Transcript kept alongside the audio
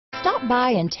Stop by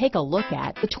and take a look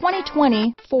at the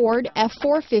 2020 Ford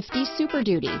F450 Super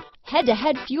Duty.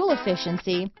 Head-to-head fuel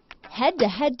efficiency,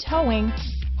 head-to-head towing,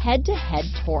 head-to-head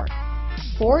torque.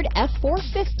 Ford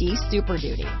F450 Super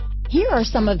Duty. Here are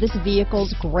some of this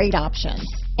vehicle's great options: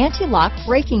 anti-lock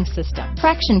braking system,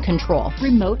 traction control,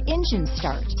 remote engine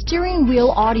start, steering wheel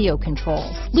audio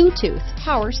controls, Bluetooth,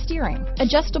 power steering,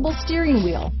 adjustable steering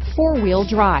wheel, four-wheel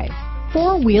drive,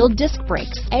 four-wheel disc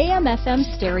brakes,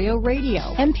 AM/FM stereo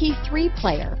radio, MP3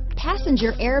 player,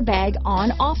 passenger airbag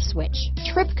on/off switch,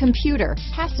 trip computer,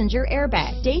 passenger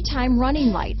airbag, daytime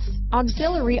running lights,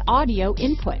 auxiliary audio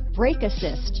input, brake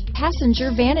assist,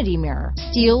 passenger vanity mirror,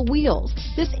 steel wheels.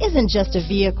 This isn't just a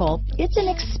vehicle, it's an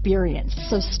experience.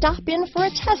 So stop in for a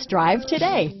test drive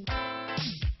today.